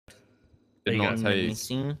Did not Let me take.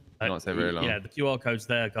 see. Did not take very long. Yeah, the QR code's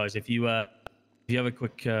there, guys. If you have a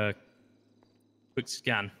quick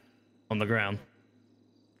scan on the ground.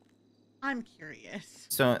 I'm curious.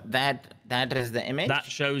 So that is the image. That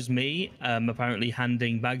shows me apparently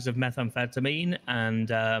handing bags of methamphetamine and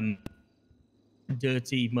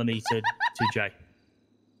dirty money to Jay.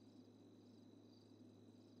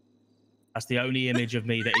 That's the only image of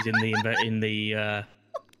me that is in the.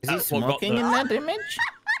 Is he smoking in that image?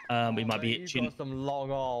 He might be itching. Got some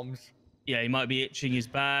long arms. Yeah, he might be itching his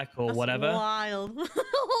back or That's whatever. Wild.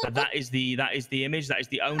 But that is the image. That is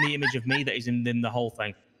the only image of me that is in the whole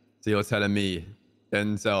thing. So you're telling me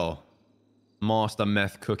Denzel, master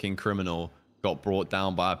meth cooking criminal, got brought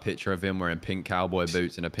down by a picture of him wearing pink cowboy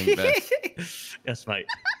boots and a pink vest? Yes, mate.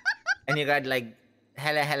 And you got like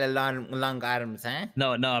hella long arms, huh?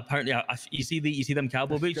 No. Apparently, you see them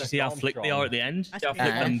cowboy boots. You see how flick they are at the end. That's See how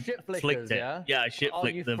flick them Shit flickers, flicked it. yeah? I shit Oh,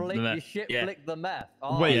 flicked you the meth. You shit Yeah. flicked the meth.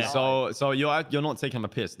 Oh, Wait, yeah. so you're not taking a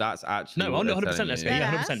piss? That's actually No, what they're 100%. telling Let's you. go.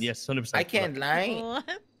 Yeah, Yes. 100%. Yes, 100%. I can't lie.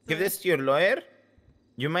 What? Give this to your lawyer.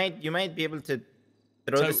 You might be able to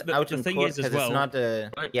throw So this the- out the in thing court is as because well, it's not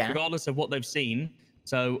a yeah. Regardless of what they've seen,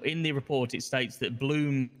 so in the report it states that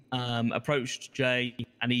Bloom approached Jay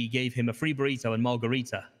and he gave him a free burrito and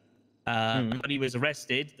margarita. When he was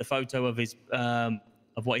arrested, the photo of his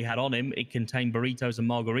of what he had on him, it contained burritos and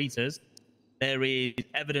margaritas. There is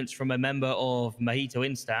evidence from a member of Mojito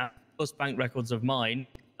Instat plus bank records of mine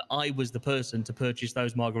that I was the person to purchase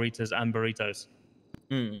those margaritas and burritos.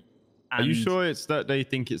 Are you And- sure it's that they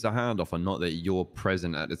think it's a handoff and not that you're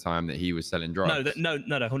present at the time that he was selling drugs? No,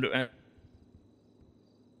 100. Let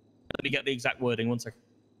me get the exact wording. 1 second.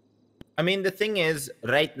 I mean, the thing is,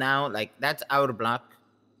 right now, like that's our block.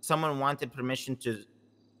 Someone wanted permission to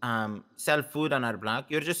sell food on our block.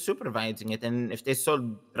 You're just supervising it, and if they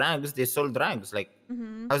sold drugs, they sold drugs. Like,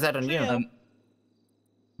 how's that on you?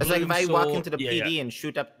 It's like if I walk into the PD and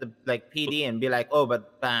shoot up the PD and be like, oh,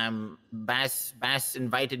 but Bass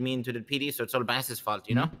invited me into the PD, so it's all Bass's fault,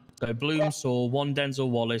 you know? So Bloom saw one Denzel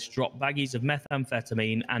Wallace drop baggies of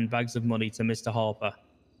methamphetamine and bags of money to Mr. Harper.